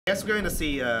Guess we're going to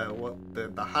see what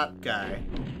the hut guy.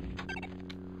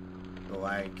 So,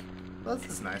 like, well,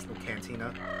 this is nice little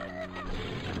cantina.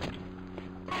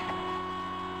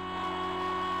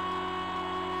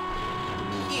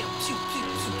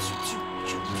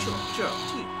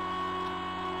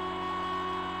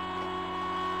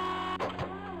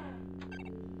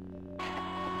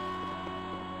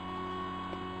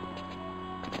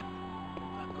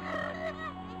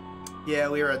 Yeah,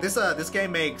 Lyra, this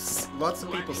game makes lots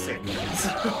of people sick. So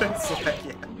it's like,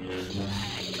 yeah. I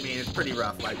mean, it's pretty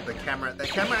rough. Like the camera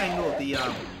angle,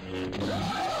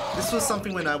 this was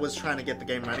something when I was trying to get the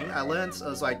game running. I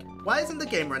was like, why isn't the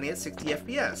game running at 60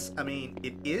 FPS? I mean,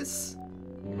 it is.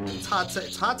 It's hard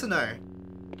to know.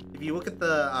 If you look at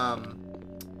the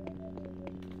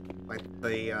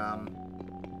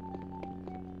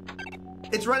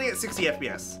it's running at 60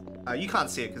 FPS. You can't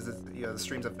see it because the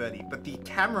streams are 30, but the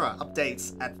camera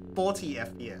updates at 40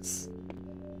 FPS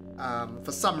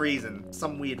for some reason,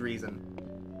 some weird reason.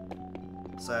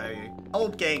 So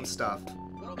old game stuff.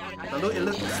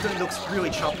 It still looks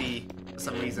really choppy for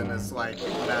some reason. It's like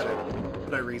without it, for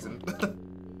no reason.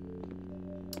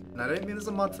 And I don't think there's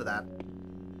a mod for that.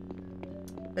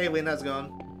 Hey Lynn, how's it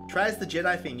going? Tries the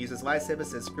Jedi thing, uses lightsaber,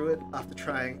 says screw it after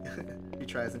trying. He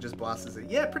tries and just blasts it.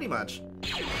 Yeah, pretty much.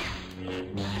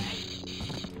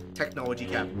 Technology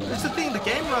cap. That's the thing, the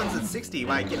game runs at 60,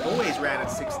 like it always ran at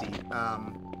 60. I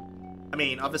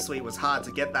mean, obviously it was hard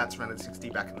to get that to run at 60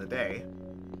 back in the day,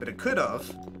 but it could have.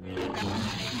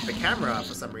 The camera,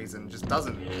 for some reason, just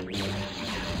doesn't.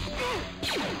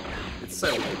 It's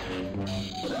so weird.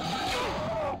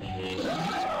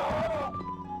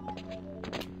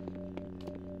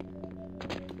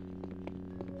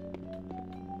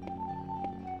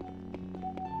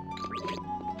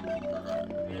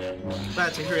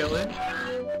 Glad to hear it, Lynn.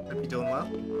 Hope you're doing well.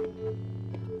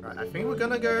 Alright, I think we're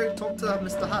gonna go talk to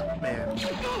Mr. Hut Man.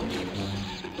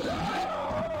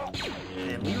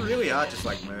 And we really are just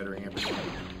like murdering everyone.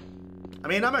 I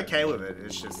mean, I'm okay with it,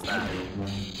 it's just that I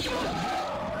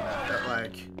felt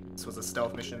like this was a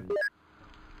stealth mission.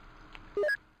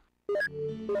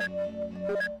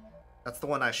 That's the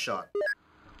one I shot.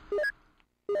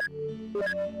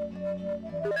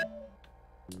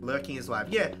 Lurking is live.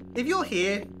 Yeah, if you're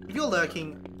here, if you're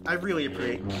lurking, I really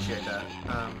appreciate that.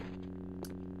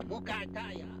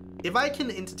 If I can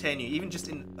entertain you, even just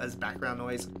as background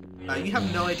noise, you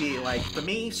have no idea. Like for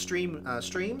me,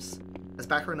 streams as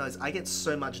background noise, I get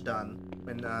so much done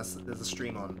when there's a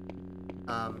stream on.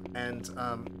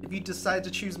 If you decide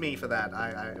to choose me for that,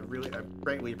 I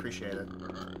greatly appreciate it.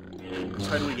 I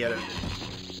totally get it.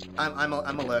 I'm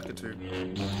a lurker too.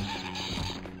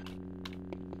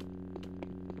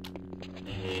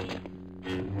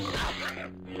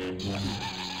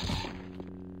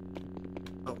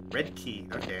 Oh, red key.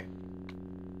 Okay.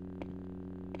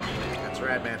 That's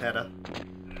rad, Mad Hatter.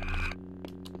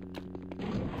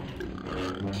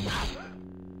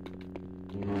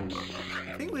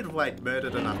 I think we'd have like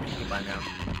murdered enough people by now.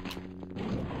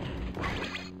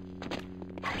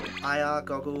 IR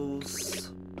goggles.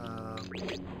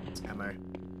 It's ammo.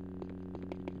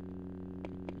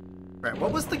 Right,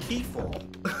 what was the key for?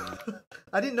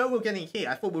 I didn't know we were getting here.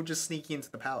 I thought we were just sneaking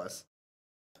into the palace.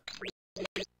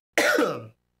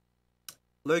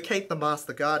 Locate the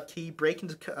Master Guard key. Break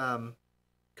into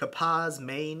Kapar's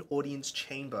main audience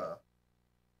chamber.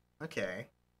 Okay.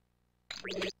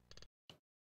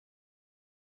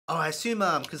 Oh, I assume,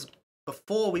 because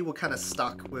before we were kind of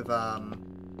stuck with, some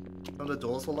of the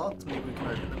doors were locked. Maybe we can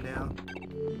open them now.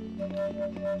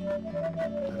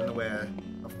 I don't know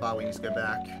how far we need to go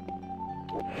back.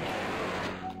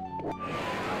 Go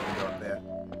up there.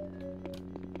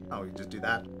 Oh, we can just do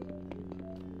that.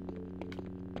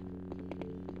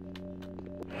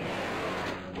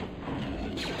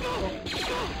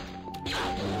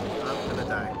 I'm gonna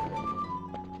die.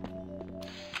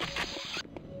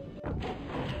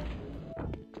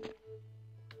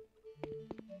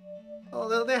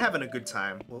 Oh, they're having a good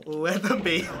time. We'll let them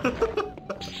be.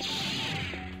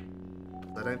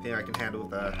 I don't think I can handle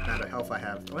the amount of health I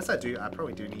have. Unless I do, I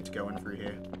probably do need to go in through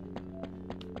here.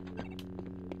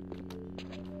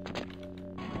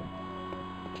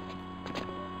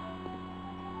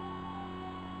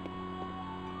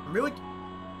 I'm really...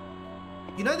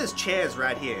 You know there's chairs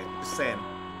right here, just saying.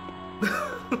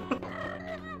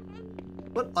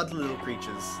 What odd little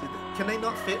creatures. Can they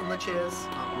not fit on the chairs?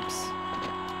 Oh, oops.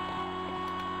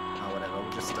 Oh, whatever,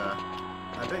 we'll just,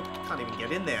 can't even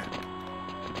get in there.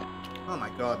 Oh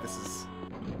my god, this is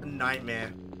a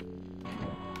nightmare.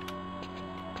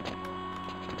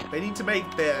 They need to make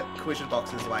their collision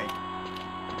boxes like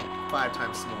 5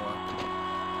 times smaller.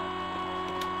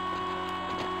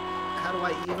 How do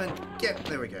I even get...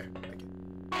 There we go. Okay.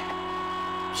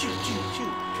 Shoot, shoot,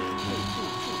 shoot, shoot, shoot,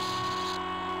 shoot, shoot.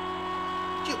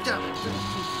 Shoot down.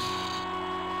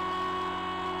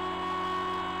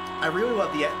 I really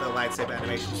love the lightsaber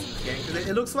animations in this game because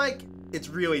it looks like it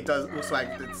really does. Looks like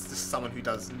it's just someone who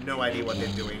does no idea what they're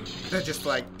doing. They're just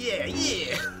like, yeah,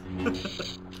 yeah.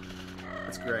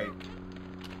 That's great.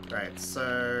 Right,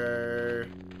 so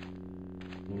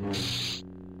where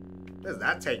does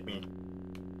that take me?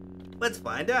 Let's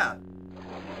find out.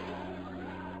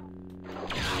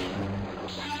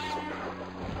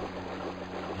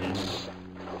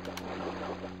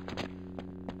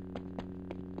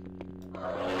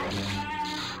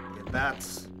 Get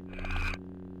that.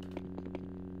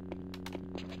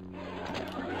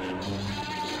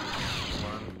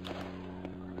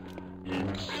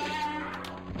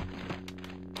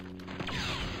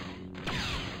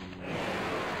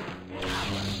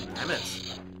 Damn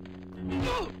it.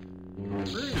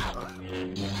 Really?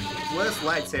 Worst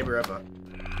lightsaber ever.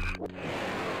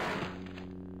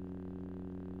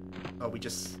 Oh, we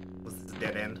just... Was this a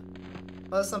dead end?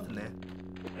 Oh, there's something there.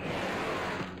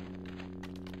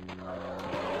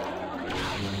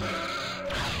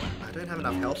 I don't have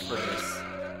enough health for this.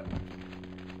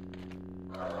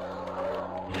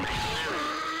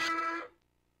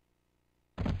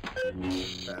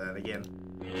 Try that again.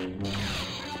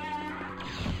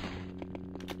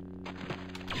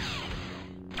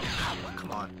 Oh,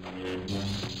 come on.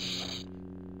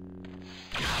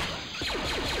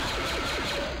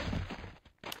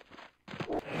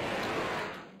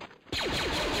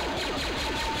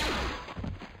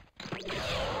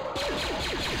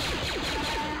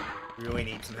 Really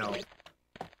need some help.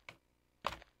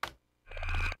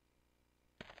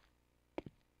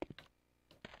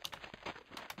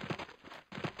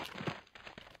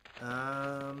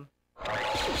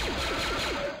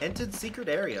 Entered secret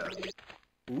area.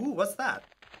 Ooh, what's that?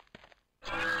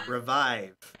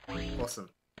 Revive. Awesome.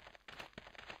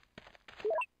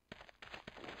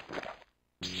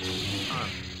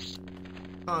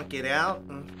 Can't get out.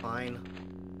 Fine.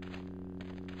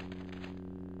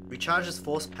 Recharges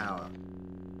force power.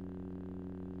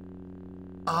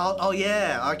 Oh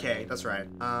yeah. Okay, that's right.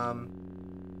 I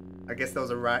guess there was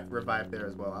a revive there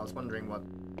as well. I was wondering what.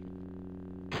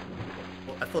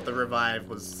 Well, I thought the revive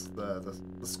was the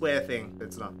square thing, but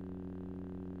it's not.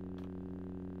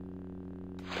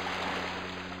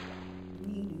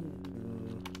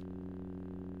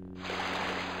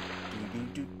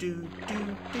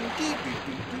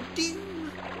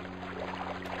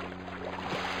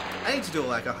 I need to do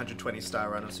like a 120 star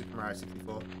run of Super Mario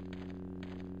 64.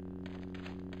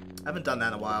 I haven't done that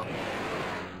in a while.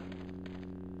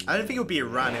 I don't think it would be a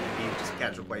run, it would be just a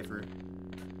casual playthrough.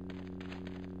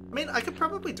 I mean, I could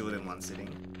probably do it in one sitting.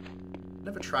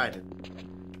 Never tried it.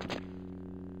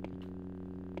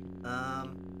 Now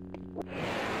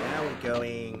we're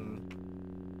going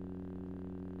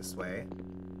this way.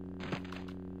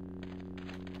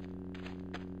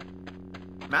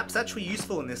 Map's actually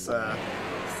useful in this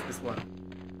this one.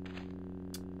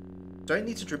 Don't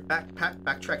need to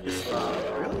backtrack this far.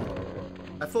 Really?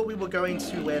 I thought we were going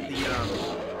to where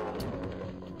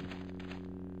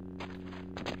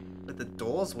the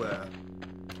doors were.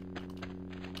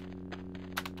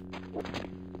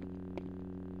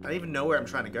 I don't even know where I'm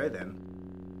trying to go then.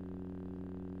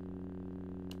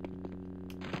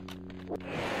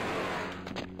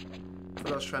 I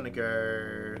thought I was trying to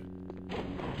go...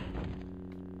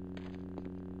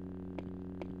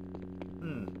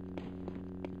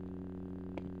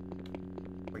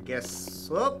 I guess...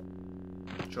 Oh!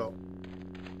 Sure.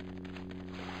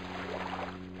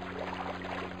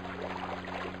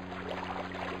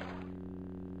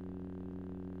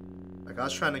 Like, I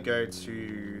was trying to go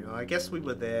to... I guess we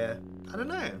were there. I don't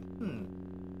know. Are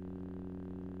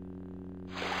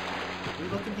we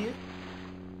looking here?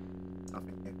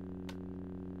 Nothing here.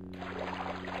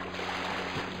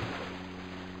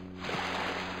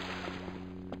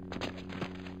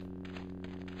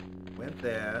 Went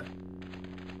there.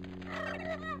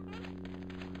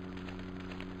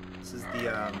 This is the,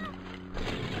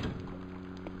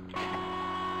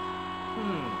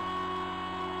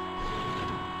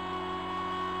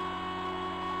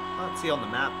 Can't see on the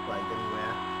map, like,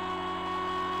 anywhere.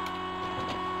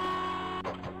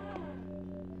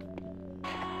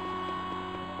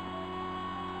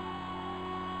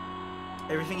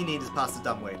 Everything you need is past the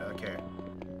dumbwaiter, okay.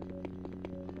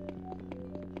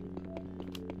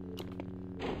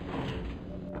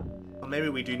 Or maybe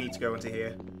we do need to go into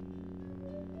here.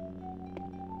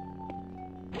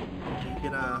 You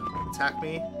gonna attack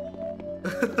me?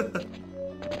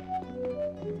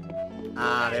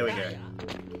 Ah, there we go.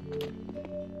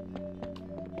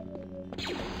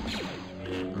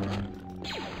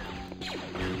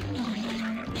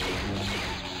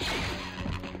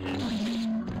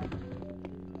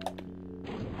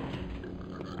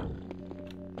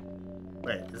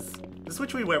 Wait, is this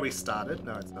which way where we started?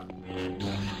 No, it's not.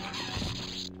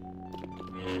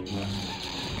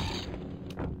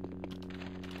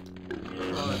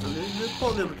 Oh, it's a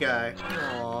poor little guy.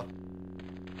 Aww.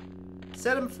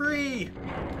 Set him free!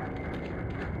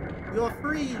 You're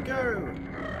free! Go!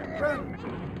 Run!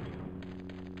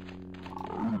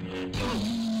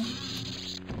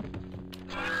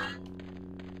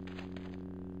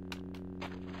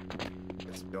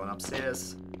 Just going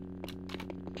upstairs.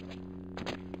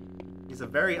 These are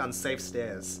very unsafe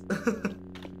stairs.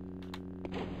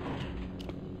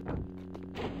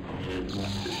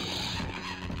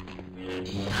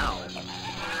 Ow.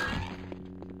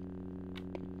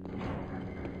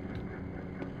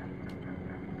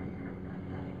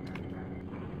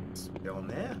 Let's go in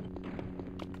there.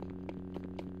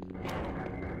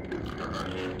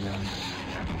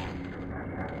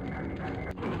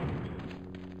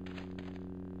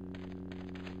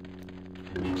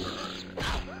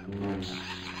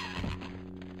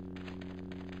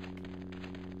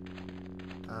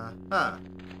 Huh.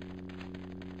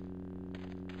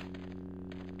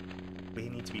 We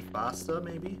need to be faster,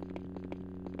 maybe?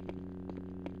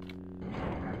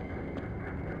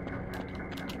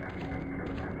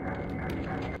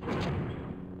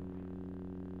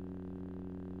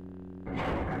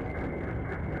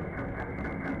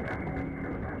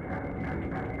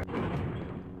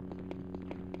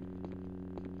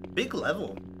 Big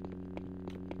level.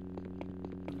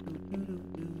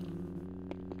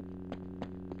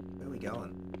 Where are we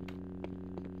going?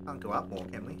 Can't go up more,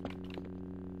 can we?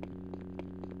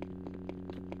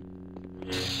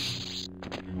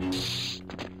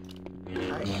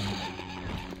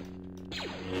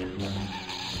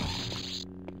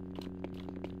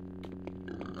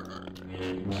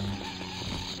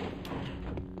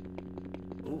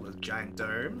 Ooh, a giant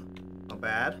dome. Not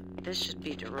bad. This should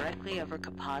be directly over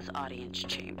Kappa's audience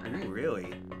chamber. Ooh,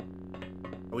 really?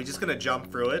 Are we just gonna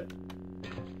jump through it?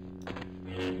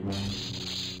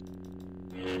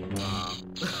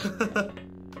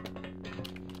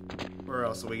 Where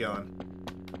else are we going?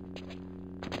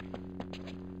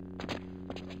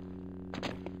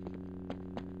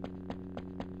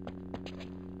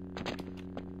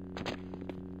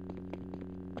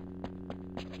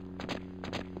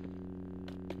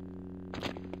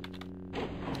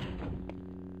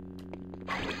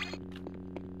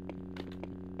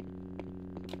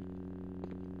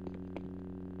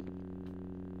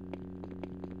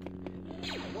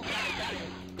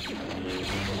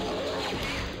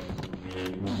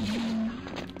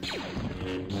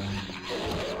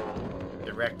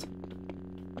 Direct.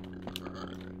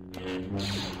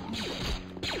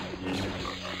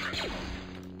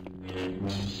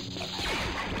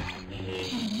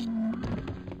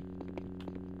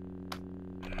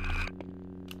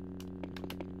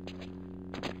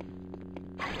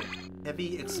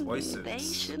 Heavy explosives. They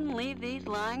shouldn't leave these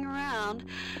lying around.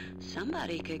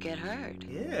 Somebody could get hurt.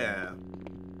 Yeah.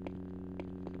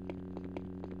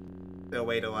 No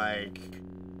way to like...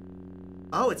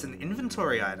 Oh, it's an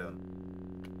inventory item.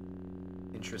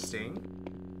 Interesting.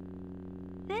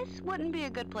 This wouldn't be a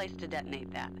good place to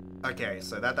detonate that. Okay,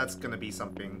 so that's gonna be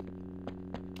something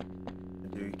to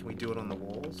do. Can we do it on the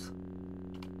walls?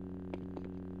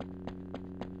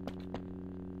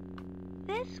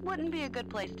 This wouldn't be a good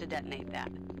place to detonate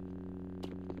that.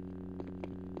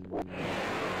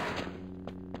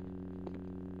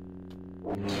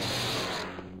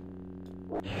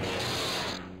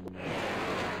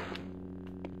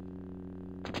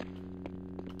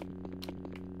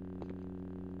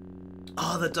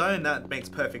 Oh, the dome, that makes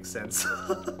perfect sense.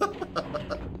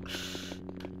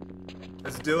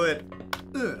 Let's do it.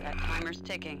 That timer's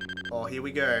ticking. Oh, here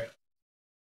we go.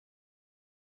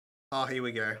 Oh, here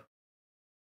we go.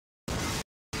 Oh,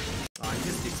 I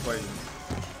missed the explosion.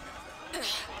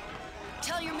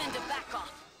 Tell your men to back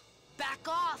off. Back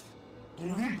off!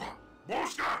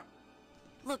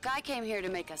 Look, I came here to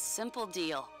make a simple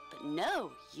deal. But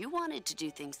no, you wanted to do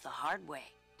things the hard way.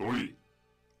 Oh,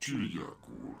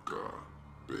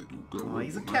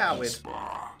 he's a coward.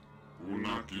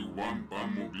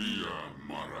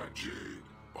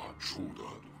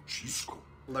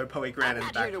 Low poet grand in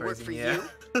the back praising, yeah.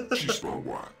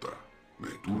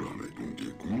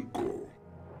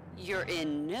 You're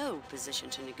in no position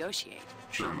to negotiate.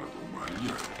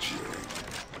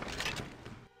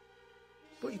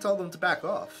 But you told them to back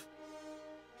off.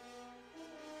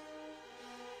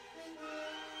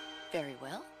 Very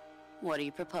well. What do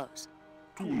you propose?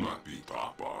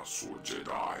 Tunapitapa so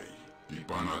Jedi.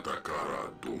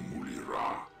 Ipanatakara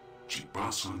domulira.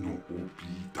 Chipasa no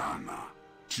opitana.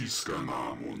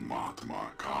 Chiskana mon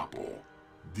matma capo.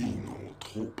 Dino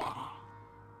tropa.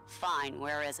 Fine,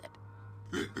 where is it?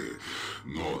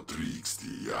 No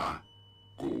trickstia.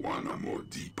 Koana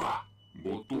modipa.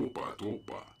 Motopa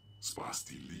topa.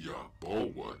 Spastilia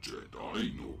powa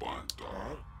Jedi no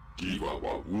banta. Kiva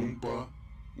wawumpa.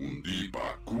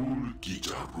 Undipa kul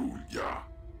kicharuya.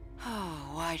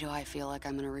 Oh, why do I feel like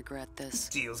I'm gonna regret this?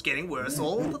 Deal's getting worse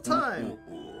all the time.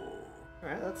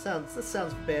 Alright, that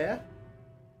sounds fair.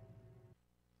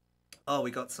 Oh, we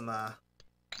got some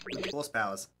force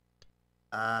powers.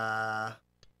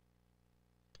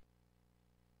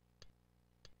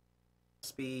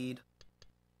 Speed.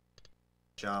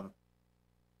 Jump.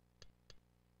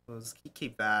 Let's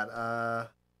keep that.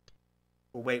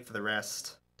 We'll wait for the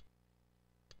rest.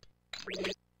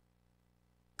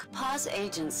 Kapaz's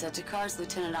agent said Jakar's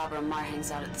Lieutenant Abram Mar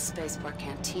hangs out at the spaceport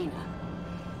cantina.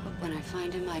 But when I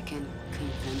find him, I can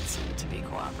convince him to be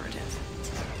cooperative.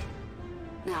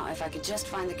 Now, if I could just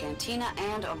find the cantina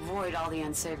and avoid all the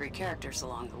unsavory characters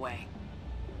along the way.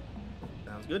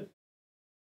 Sounds good.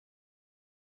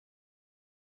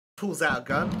 Pulls out a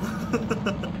gun.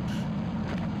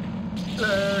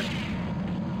 Hello.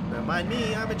 Don't mind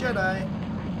me, I'm a Jedi.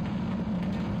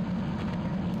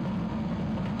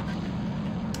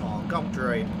 Oh, gump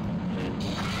droid.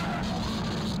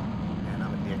 And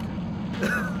I'm a dick.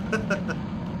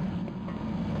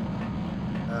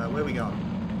 Where we going?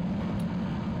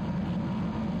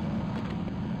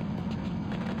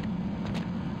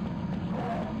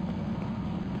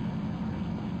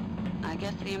 I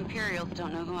guess the Imperials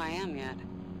don't know who I am yet.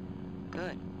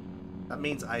 Good. That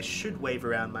means I should wave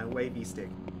around my wavy stick.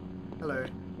 Hello.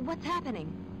 What's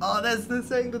happening? Oh, that's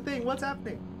saying the thing. What's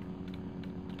happening?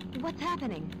 What's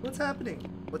happening? What's happening?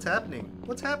 What's happening?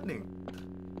 What's happening?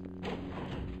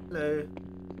 Hello.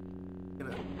 You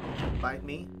gonna fight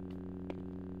me?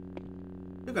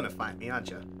 You're gonna fight me, aren't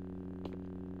you?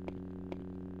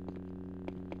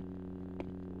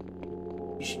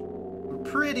 I'm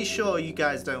pretty sure you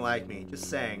guys don't like me. Just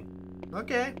saying.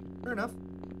 Okay, fair enough.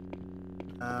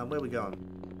 Where are we going?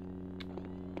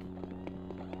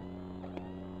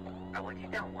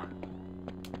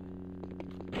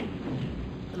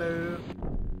 Hello.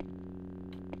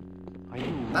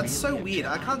 That's so weird.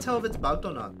 I can't tell if it's bugged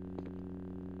or not.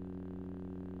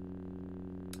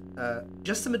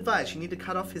 Just some advice. You need to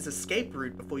cut off his escape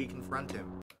route before you confront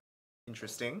him.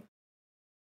 Interesting.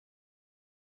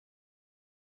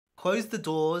 Close the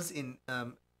doors in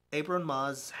Abram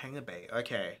Mar's hangar bay.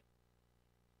 Okay.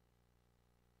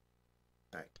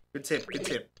 Alright. Good tip. Good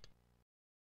tip.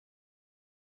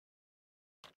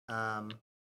 So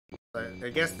I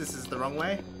guess this is the wrong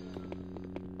way.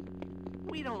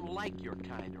 We don't like your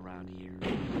kind around here.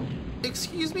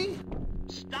 Excuse me?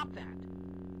 Stop that.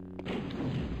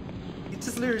 It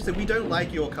just literally said we don't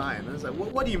like your kind. I was like,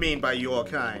 what do you mean by your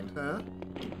kind, huh?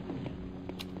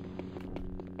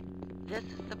 This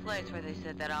is the place where they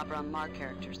said that Abram Mar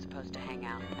character's supposed to hang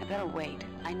out. I better wait.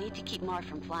 I need to keep Mar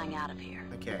from flying out of here.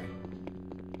 Okay.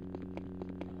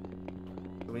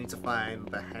 So we need to find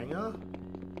the hangar?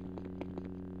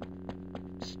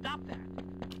 Stop that.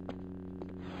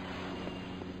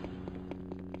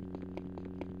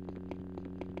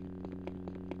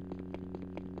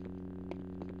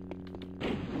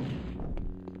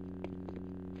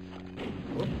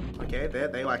 Whoop. Okay,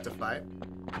 they like to fight.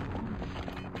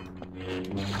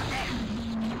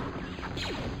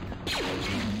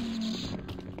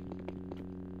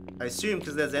 I assume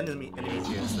because there's enemies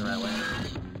here, it's the right way.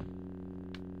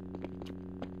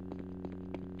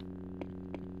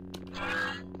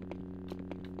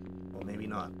 Or maybe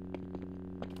not.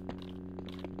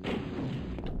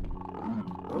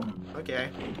 Oh, okay.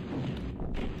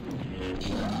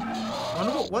 I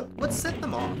wonder what set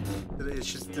them off?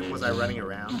 It's just, was I running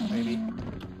around, maybe?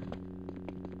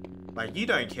 Like, you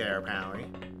don't care, apparently.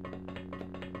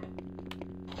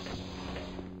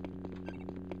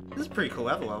 This is a pretty cool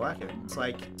level, I like it. It's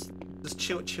like, just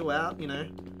chill out, you know?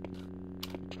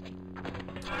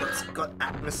 It's got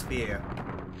atmosphere.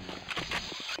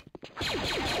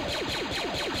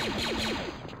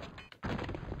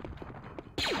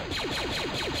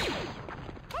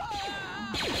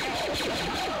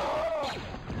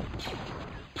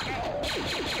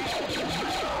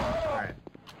 Alright.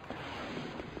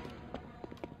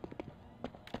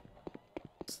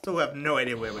 Still have no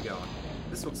idea where we're going.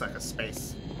 This looks like a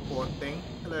space port thing.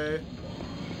 Hello.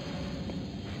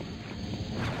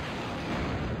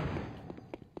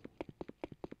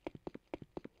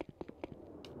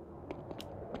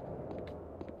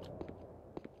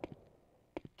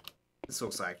 This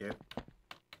looks like it.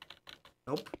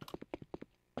 Nope.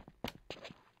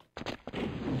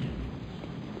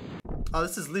 Oh,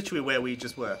 this is literally where we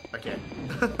just were. Okay.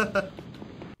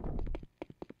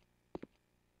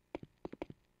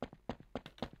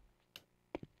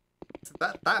 So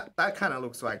that kind of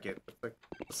looks like it. It's like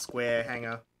a square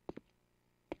hanger.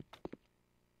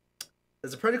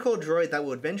 There's a protocol droid that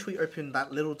will eventually open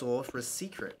that little door for a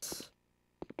secret.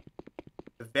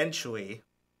 Eventually.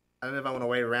 I don't know if I want to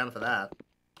wait around for that.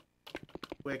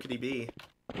 Where could he be?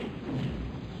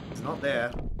 He's not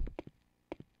there.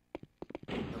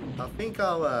 I think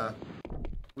I'll,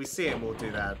 we see him, we'll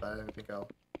do that, but I don't think I'll...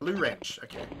 Blue wrench,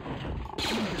 okay.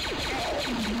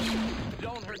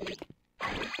 Don't hurt me.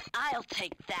 I'll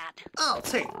take that. I'll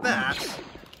take that!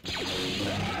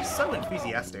 So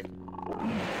enthusiastic.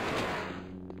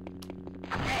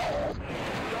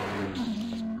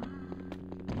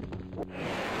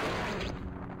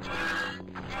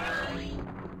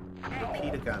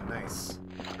 Repeater gun, nice.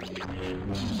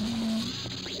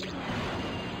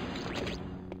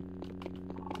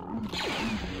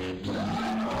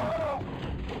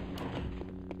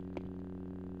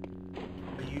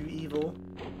 Are you evil?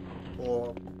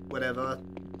 Or whatever.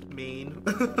 Mean?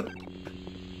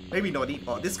 Maybe not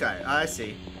evil. Oh, this guy. I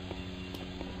see.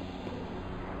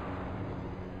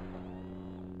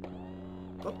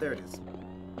 Oh, there it is.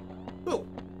 Oh!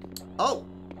 Oh!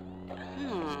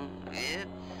 It's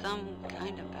some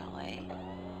kind of ballet.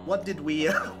 What did we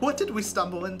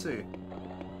stumble into?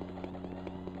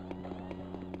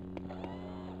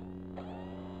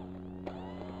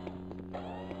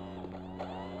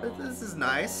 This is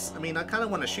nice. I mean, I kind of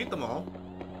want to shoot them all,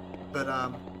 but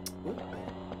ooh,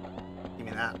 give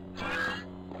me that.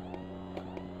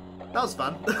 That was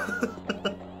fun.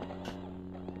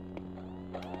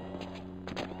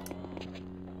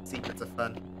 Secrets are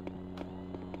fun.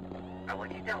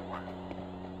 Alright.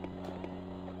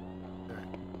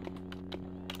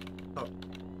 Oh,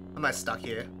 am I stuck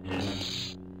here?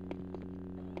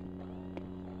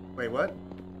 Wait, what?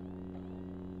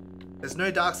 There's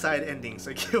no dark side ending,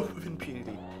 so kill with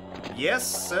impunity.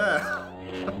 Yes, sir.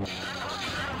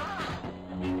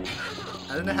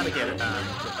 I don't know how to get it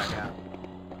back out.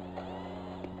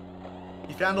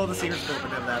 You found all the secrets for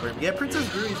opening that room. Yeah, Princess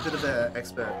Brewery's a bit of an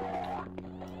expert.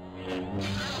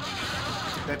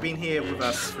 They've been here with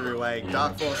us through like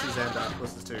Dark Forces and Dark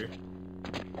Forces 2.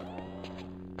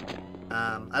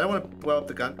 I don't want to blow up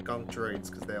the gun droids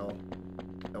because they'll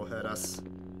hurt us.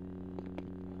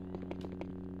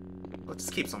 It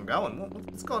just keeps on going.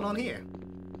 What's going on here?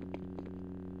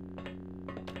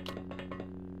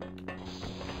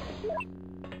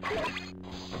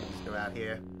 Let's go out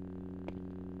here.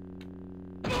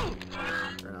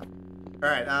 Fair enough.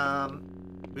 Alright,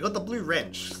 we got the blue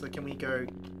wrench, so can we go,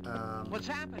 What's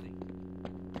happening?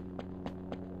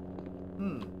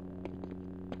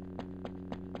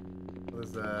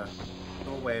 There's a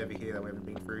doorway over here that we haven't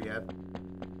been through yet.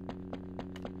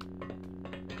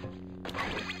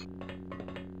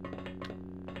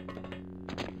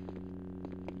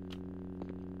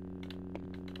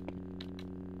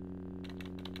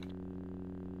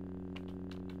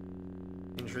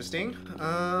 Interesting.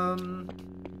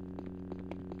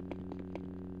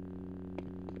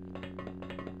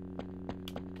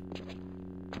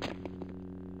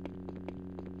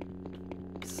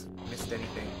 Missed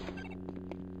anything?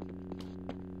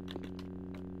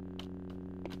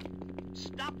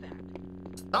 Stop that.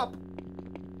 Stop!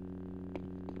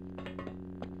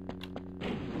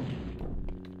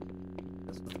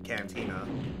 This was the cantina.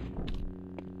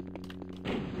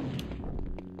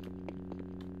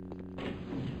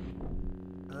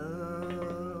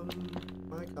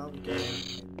 Why can't we go in?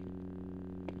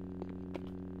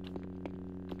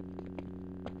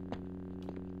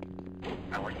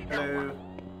 Hello.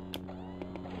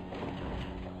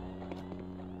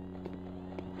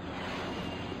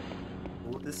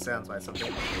 Ooh, this sounds like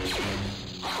something.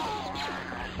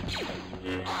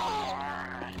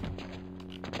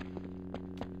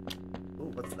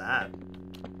 Ooh, what's that?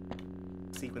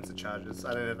 Sequence of charges.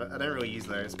 I don't really use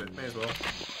those, but may as well.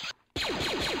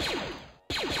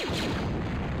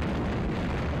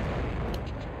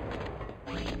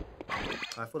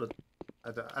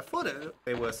 I thought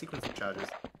they were sequence of charges.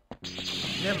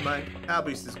 Never mind. Our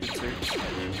boost is good too.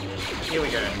 Here we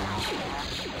go.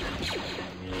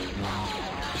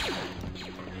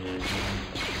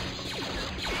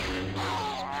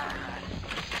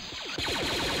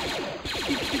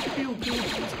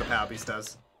 That's what the power boost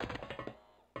does.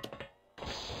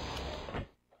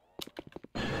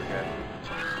 Okay.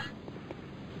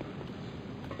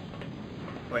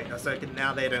 Wait, so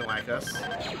now they don't like us.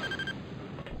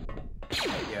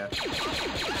 Yeah.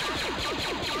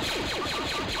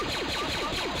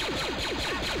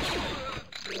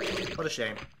 What a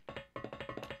shame.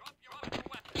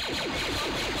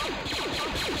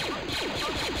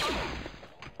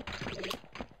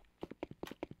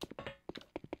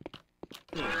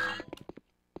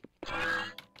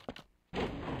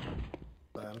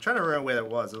 trying to remember where it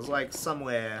was. It was like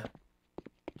somewhere,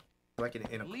 like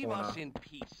in a Leave corner. us in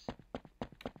peace.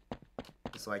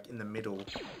 It's like in the middle.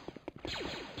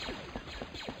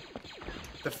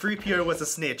 The 3PO was a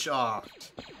snitch. Oh,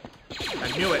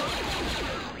 I knew it.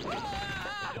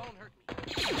 Don't hurt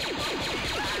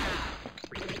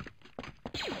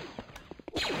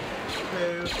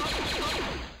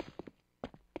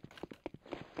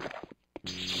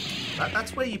Hello.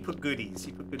 That's where you put goodies.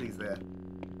 You put goodies there.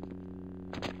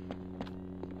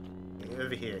 Okay,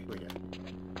 over here. Here we go.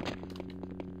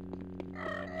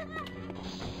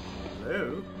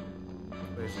 Hello?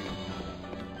 Where is he?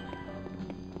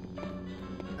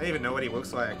 I don't even know what he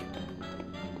looks like.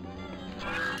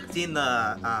 See, in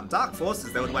the Dark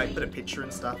Forces, they would like put a picture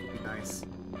and stuff. Would be nice.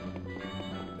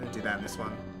 I'm gonna do that in this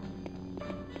one.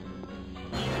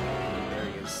 There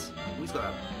he is. Ooh, he's got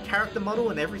a character model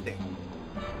and everything.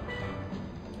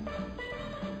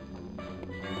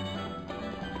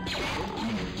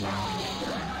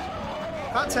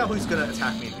 Can't tell who's gonna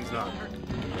attack me and who's not.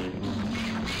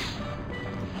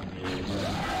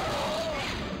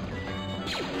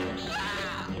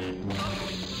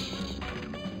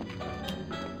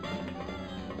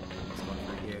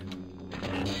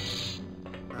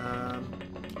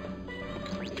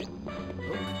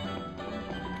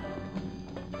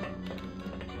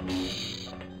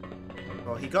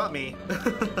 Well, he got me.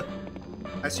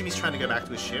 I assume he's trying to go back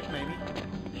to his ship, maybe?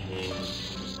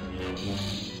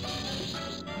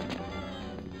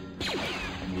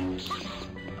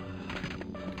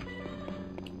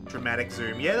 Dramatic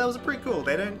zoom. Yeah, that was pretty cool.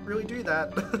 They don't really do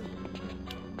that.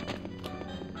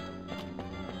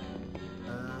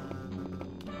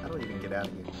 How do I even get out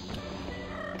of here?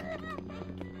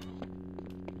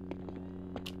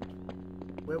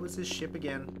 Where was his ship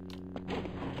again?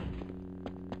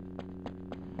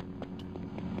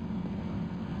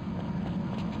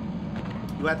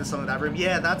 You had the song in that room?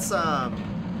 Yeah, that's, I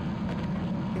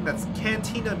think that's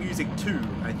Cantina Music 2,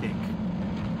 I think.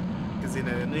 Because in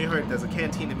A New Hope, there's a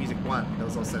Cantina Music 1. There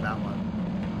was also that one.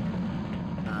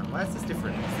 Why is this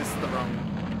different? Is this the wrong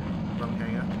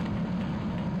hangar?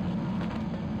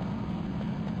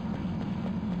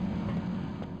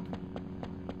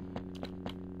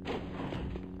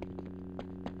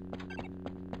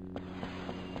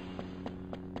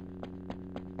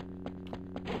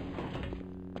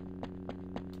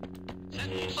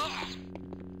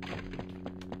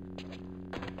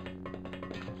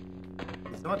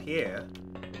 He's not here.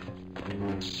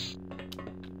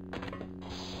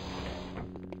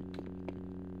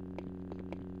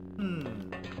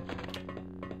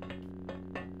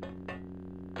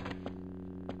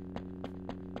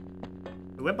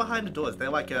 We went behind the doors. They're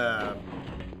like a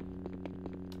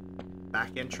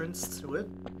back entrance to it.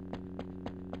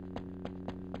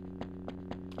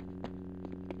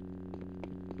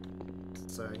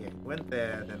 So yeah, went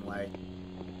there, then like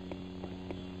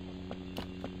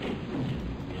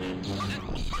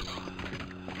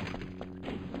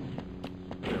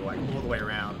we were like all the way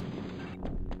around.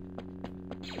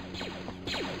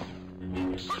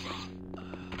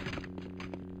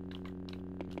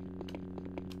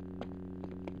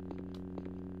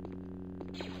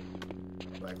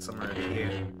 Like somewhere over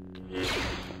here.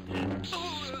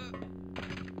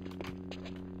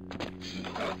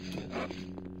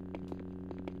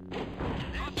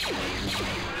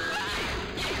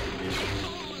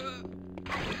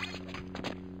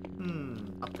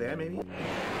 Up there maybe?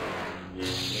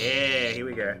 Yeah, here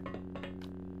we go.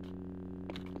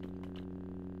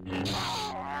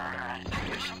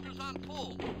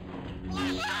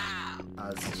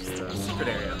 This is just a secret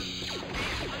area.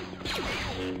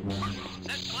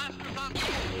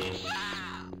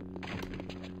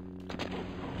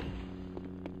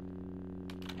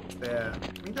 There. I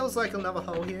think there was like another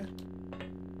hole here.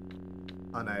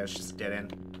 Oh no, it's just a dead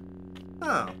end.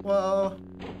 Oh, well.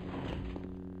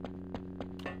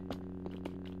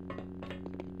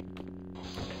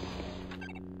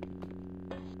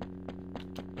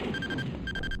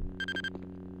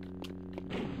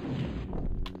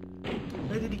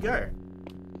 Where did he go?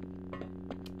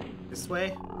 This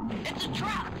way? It's a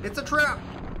trap! It's a trap!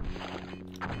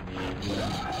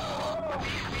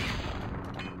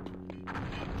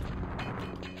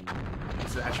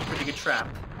 This is actually a pretty good trap.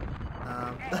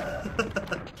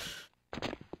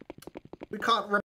 We can't